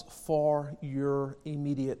calls for your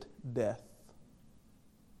immediate death.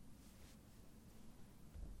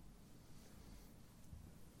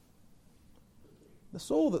 The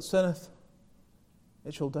soul that sinneth,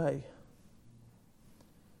 it shall die.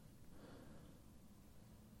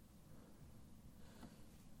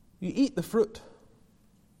 You eat the fruit,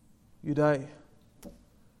 you die.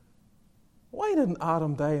 Why didn't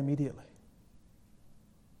Adam die immediately?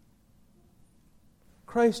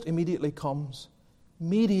 Christ immediately comes,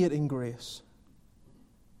 mediating grace,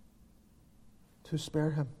 to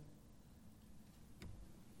spare him.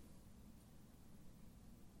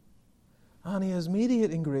 And he is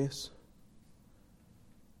mediating grace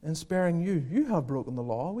in sparing you. You have broken the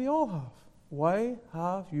law, we all have. Why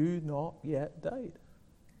have you not yet died?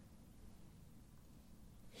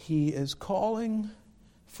 He is calling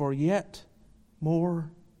for yet more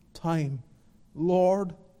time.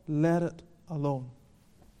 Lord, let it alone.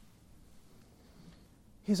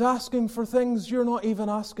 He's asking for things you're not even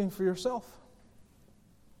asking for yourself.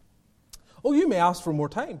 Oh, you may ask for more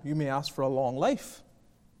time. You may ask for a long life.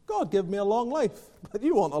 God, give me a long life. But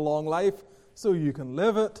you want a long life so you can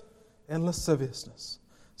live it in lasciviousness.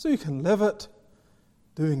 So you can live it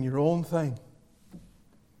doing your own thing.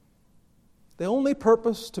 The only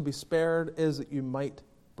purpose to be spared is that you might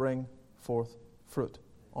bring forth fruit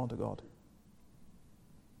unto God.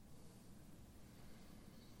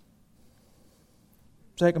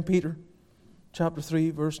 Second Peter chapter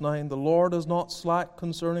 3, verse 9. The Lord is not slack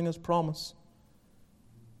concerning his promise,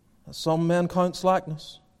 as some men count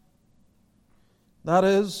slackness. That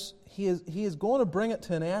is, he is going to bring it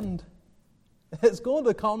to an end. It's going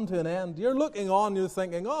to come to an end. You're looking on, you're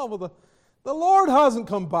thinking, oh, well, the Lord hasn't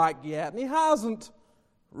come back yet, and he hasn't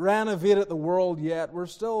renovated the world yet. We're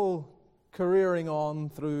still careering on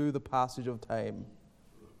through the passage of time.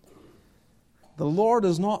 The Lord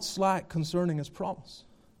is not slack concerning his promise,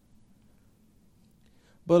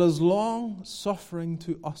 but is long-suffering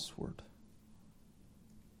to usward,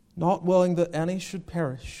 not willing that any should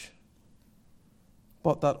perish,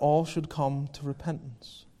 but that all should come to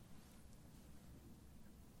repentance.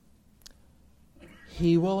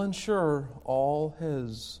 He will ensure all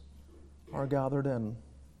his are gathered in.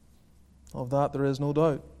 Of that there is no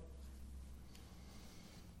doubt.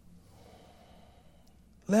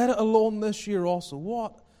 Let it alone this year also.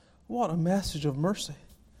 What a message of mercy.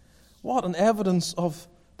 What an evidence of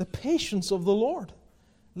the patience of the Lord.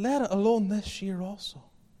 Let it alone this year also.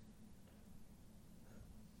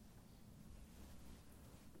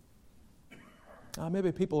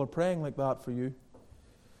 Maybe people are praying like that for you.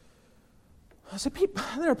 I say,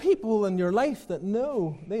 there are people in your life that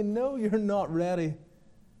know. They know you're not ready.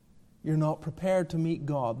 You're not prepared to meet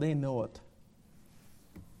God. They know it.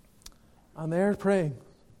 And they're praying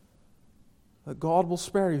that God will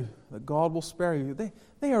spare you. That God will spare you.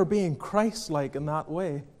 They are being Christ-like in that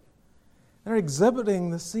way. They're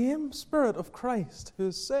exhibiting the same Spirit of Christ who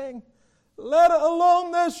is saying, let it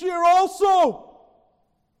alone this year also.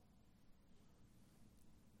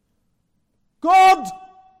 God,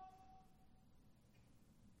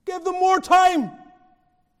 give them more time.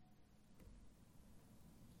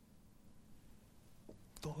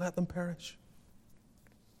 Don't let them perish.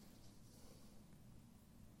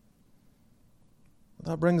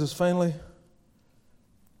 That brings us finally,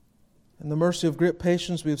 in the mercy of great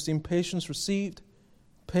patience, we have seen patience received,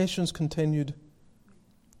 patience continued,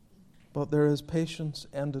 but there is patience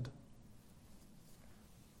ended.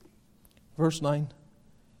 Verse 9.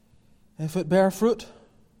 If it bear fruit,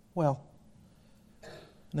 well.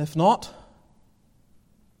 And if not,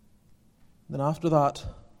 then after that,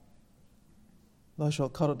 thou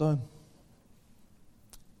shalt cut it down.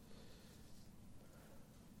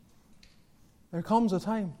 There comes a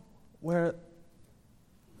time where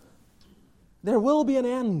there will be an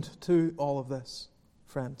end to all of this,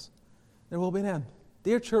 friends. There will be an end.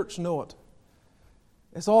 Dear church, know it.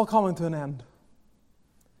 It's all coming to an end.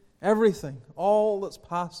 Everything, all that's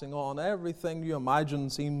passing on, everything you imagine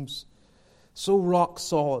seems so rock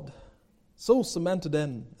solid, so cemented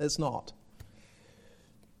in. It's not.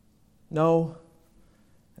 No,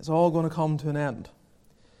 it's all going to come to an end.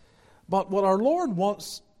 But what our Lord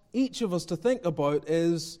wants each of us to think about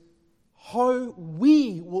is how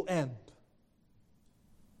we will end.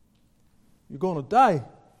 You're going to die.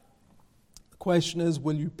 The question is,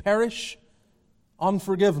 will you perish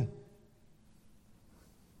unforgiven?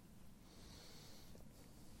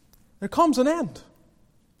 There comes an end.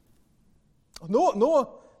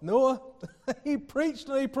 Noah, he preached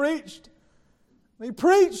and he preached. And he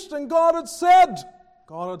preached and God had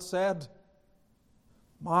said,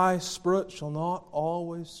 my spirit shall not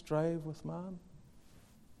always strive with man.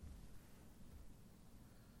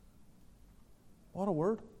 What a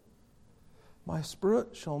word. My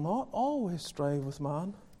spirit shall not always strive with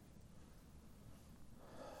man.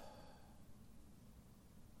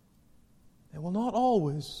 It will not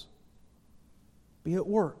always be at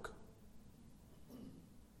work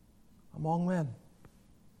among men.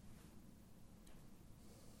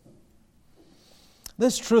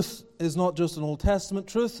 This truth is not just an Old Testament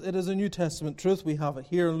truth, it is a New Testament truth. We have it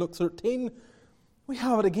here in Luke 13. We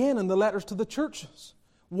have it again in the letters to the churches.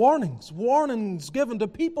 Warnings given to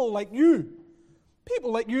people like you.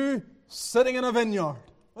 People like you sitting in a vineyard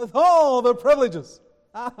with all the privileges.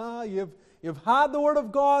 You've had the Word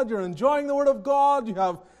of God, you're enjoying the Word of God, you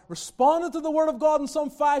have responded to the Word of God in some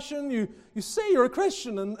fashion, you say you're a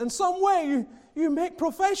Christian, and in some way you make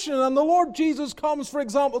profession, and the Lord Jesus comes, for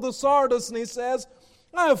example, to Sardis, and He says,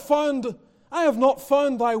 I have not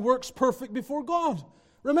found thy works perfect before God.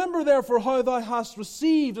 Remember therefore how thou hast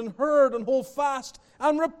received and heard, and hold fast,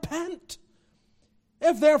 and repent.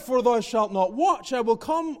 If therefore thou shalt not watch, I will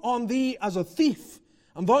come on thee as a thief,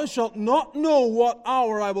 and thou shalt not know what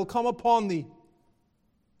hour I will come upon thee.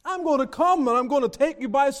 I'm going to come and I'm going to take you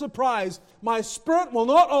by surprise. My spirit will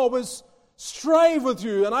not always strive with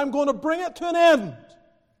you, and I'm going to bring it to an end.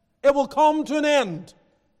 It will come to an end.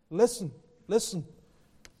 Listen.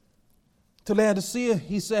 To Laodicea,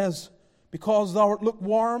 He says, because thou art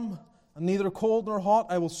lukewarm and neither cold nor hot,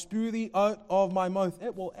 I will spew thee out of my mouth.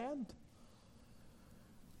 It will end.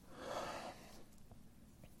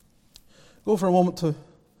 Go for a moment to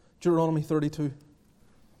Deuteronomy 32.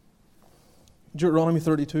 Deuteronomy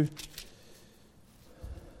 32.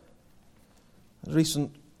 A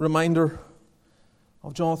recent reminder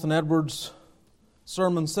of Jonathan Edwards'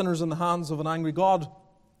 sermon, Sinners in the Hands of an Angry God.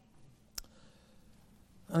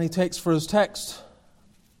 And he takes for his text,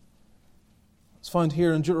 it's found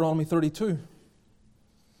here in Deuteronomy 32.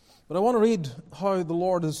 But I want to read how the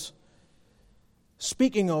Lord is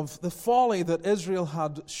speaking of the folly that Israel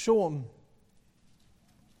had shown.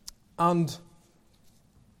 And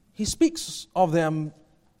He speaks of them,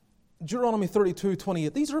 Deuteronomy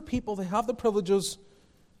 32:28. These are people, they have the privileges,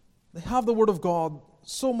 they have the Word of God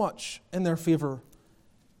so much in their favor.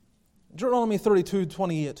 Deuteronomy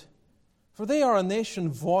 32:28. For they are a nation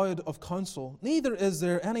void of counsel, neither is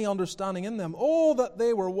there any understanding in them. Oh, that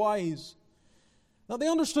they were wise, that they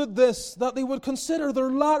understood this, that they would consider their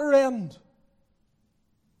latter end.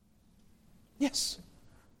 Yes,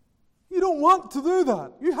 you don't want to do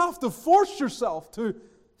that. You have to force yourself to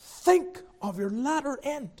think of your latter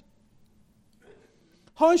end.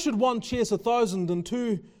 How should one chase 1,000 and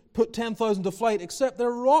two put 10,000 to flight, except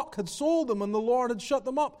their rock had sold them and the Lord had shut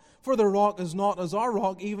them up? For their rock is not as our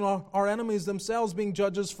rock, even our enemies themselves being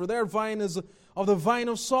judges. For their vine is of the vine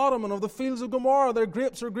of Sodom and of the fields of Gomorrah. Their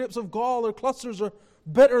grapes are grapes of gall, their clusters are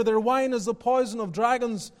bitter. Their wine is the poison of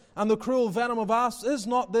dragons and the cruel venom of asps. Is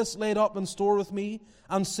not this laid up in store with me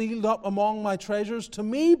and sealed up among my treasures? To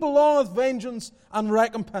me belongeth vengeance and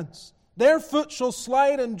recompense. Their foot shall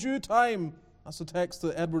slide in due time. That's the text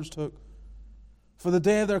that Edwards took. For the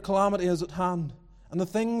day of their calamity is at hand, and the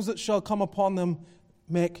things that shall come upon them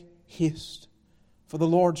make haste. For the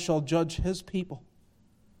Lord shall judge His people.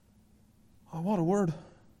 Oh, what a word.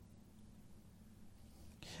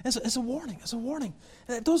 It's a warning. It's a warning.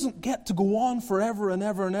 And it doesn't get to go on forever and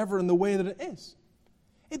ever and ever in the way that it is.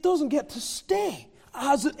 It doesn't get to stay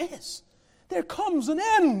as it is. There comes an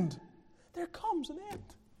end. There comes an end.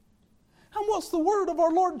 And what's the word of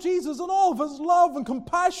our Lord Jesus and all of His love and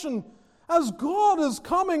compassion as God is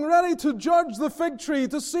coming ready to judge the fig tree,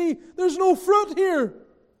 to see there's no fruit here.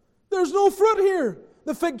 There's no fruit here.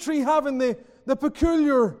 The fig tree having the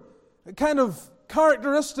peculiar kind of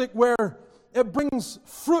characteristic where it brings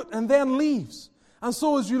fruit and then leaves. And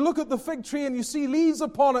so as you look at the fig tree and you see leaves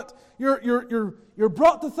upon it, you're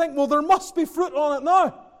brought to think, well, there must be fruit on it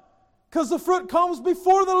now, because the fruit comes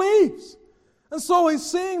before the leaves. And so he's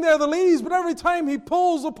seeing there the leaves, but every time he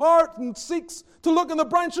pulls apart and seeks to look in the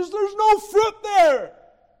branches, there's no fruit there.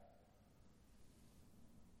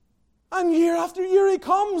 And year after year he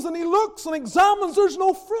comes and he looks and examines, there's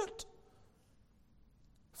no fruit.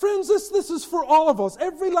 Friends, this is for all of us,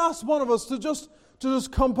 every last one of us, to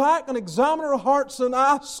just come back and examine our hearts and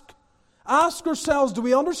ask ourselves, do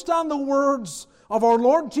we understand the words of our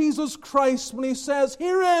Lord Jesus Christ when He says,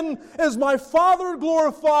 "Herein is my Father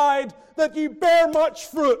glorified, that ye bear much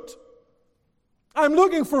fruit"? I'm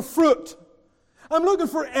looking for fruit. I'm looking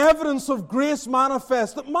for evidence of grace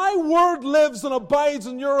manifest, that my word lives and abides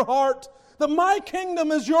in your heart, that my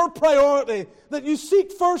kingdom is your priority, that you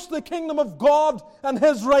seek first the kingdom of God and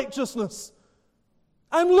His righteousness.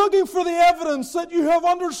 I'm looking for the evidence that you have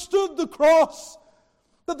understood the cross,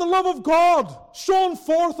 that the love of God shown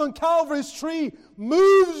forth on Calvary's tree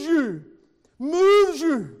moves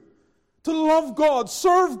you to love God,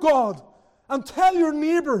 serve God, and tell your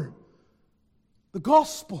neighbor the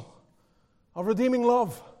gospel of redeeming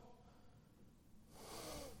love.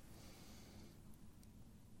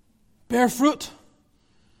 Bear fruit.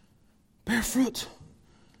 Bear fruit.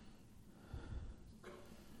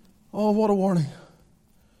 Oh, what a warning.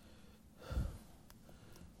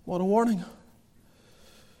 What a warning.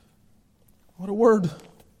 What a word.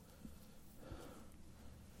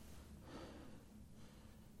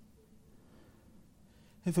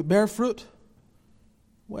 If it bear fruit,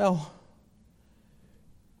 well,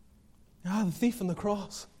 the thief on the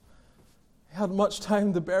cross, he hadn't much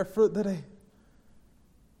time to bear fruit, did he?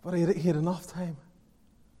 But he had enough time.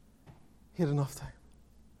 He had enough time.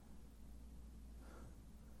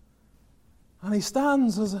 And he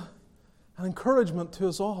stands as an encouragement to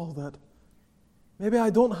us all that maybe I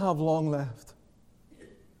don't have long left.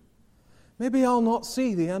 Maybe I'll not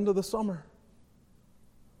see the end of the summer.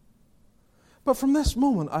 But from this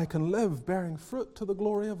moment I can live bearing fruit to the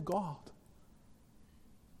glory of God.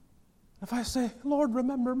 If I say, "Lord,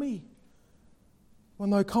 remember me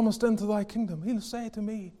when thou comest into thy kingdom," He'll say to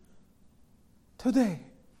me, "Today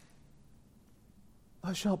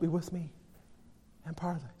thou shalt be with me in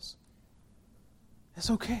paradise."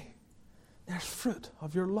 It's okay. There's fruit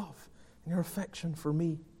of your love and your affection for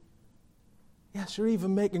me. Yes, you're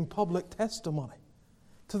even making public testimony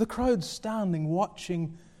to the crowd standing,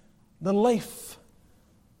 watching the life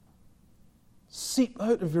seep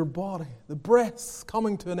out of your body, the breath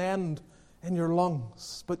coming to an end in your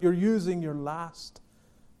lungs, but you're using your last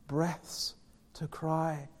breaths to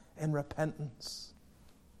cry in repentance.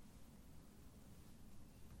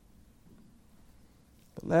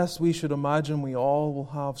 But lest we should imagine we all will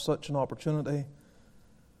have such an opportunity,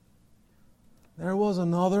 there was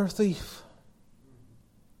another thief.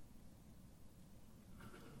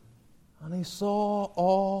 And he saw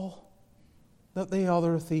all that the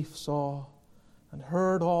other thief saw, and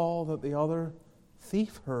heard all that the other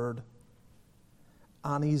thief heard.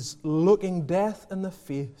 And he's looking death in the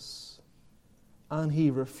face, and he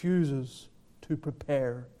refuses to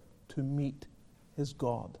prepare to meet his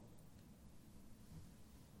God.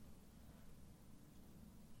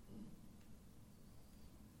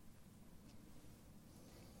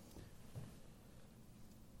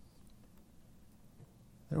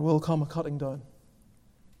 There will come a cutting down.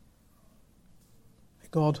 May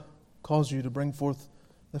God cause you to bring forth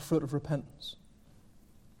the fruit of repentance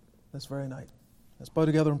this very night. Let's bow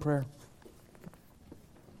together in prayer.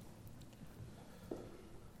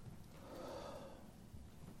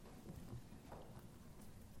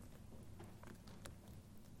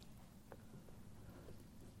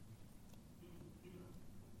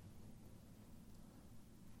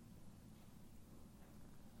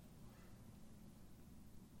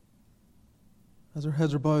 As our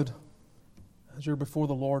heads are bowed, as you're before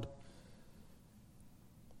the Lord,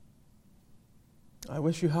 I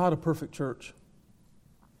wish you had a perfect church.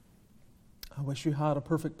 I wish you had a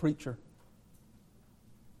perfect preacher.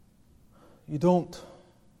 You don't.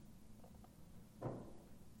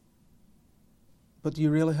 But do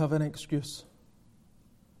you really have any excuse?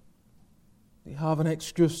 Do you have an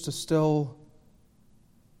excuse to still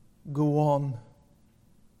go on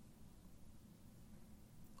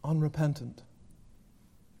unrepentant?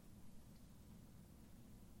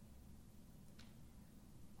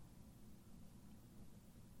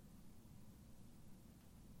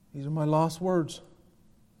 These are my last words.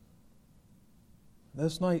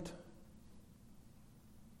 This night,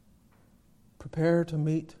 prepare to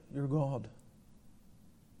meet your God.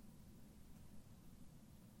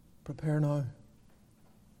 Prepare now.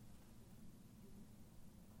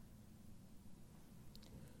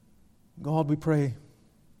 God, we pray,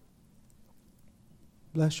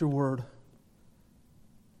 bless your word.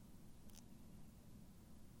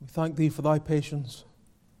 We thank Thee for Thy patience.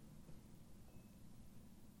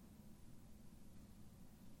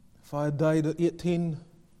 If I had died at 18,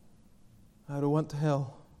 I would have went to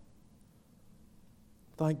hell.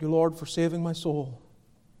 Thank You, Lord, for saving my soul.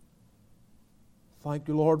 Thank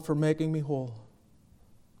You, Lord, for making me whole.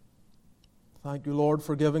 Thank You, Lord,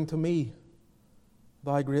 for giving to me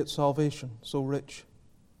Thy great salvation, so rich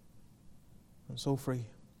and so free.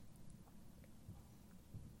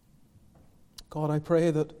 God, I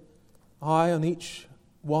pray that I and each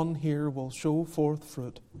one here will show forth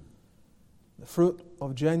fruit, the fruit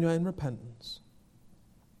of genuine repentance,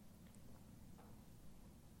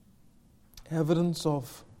 evidence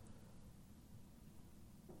of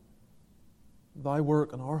Thy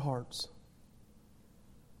work in our hearts.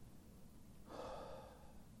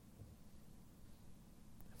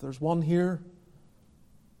 If there's one here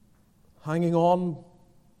hanging on,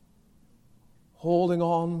 holding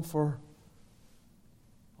on for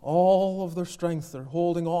all of their strength, they're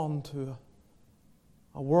holding on to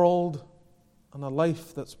a world and a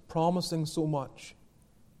life that's promising so much,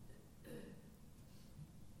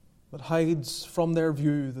 but hides from their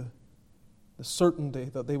view the certainty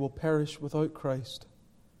that they will perish without Christ.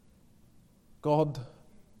 God,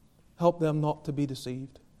 help them not to be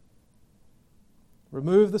deceived.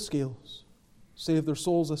 Remove the scales. Save their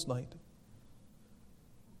souls this night.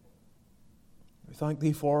 We thank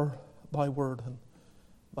Thee for Thy word and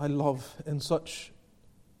Thy love in such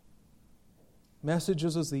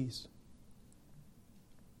messages as these.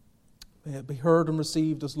 May it be heard and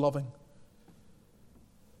received as loving,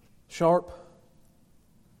 sharp,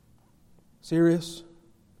 serious,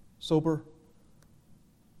 sober,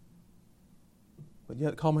 but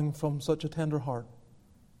yet coming from such a tender heart.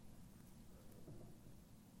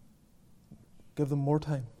 Give them more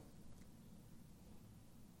time.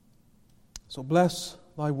 So bless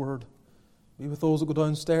Thy word. Be with those that go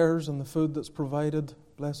downstairs and the food that's provided.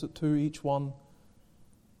 Bless it to each one.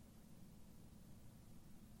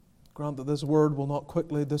 Grant that this word will not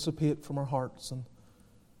quickly dissipate from our hearts, and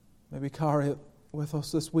maybe carry it with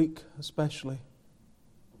us this week especially,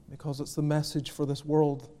 because it's the message for this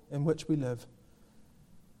world in which we live.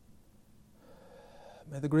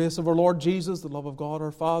 May the grace of our Lord Jesus, the love of God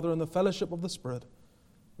our Father, and the fellowship of the Spirit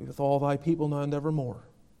be with all Thy people now and evermore.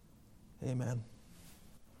 Amen.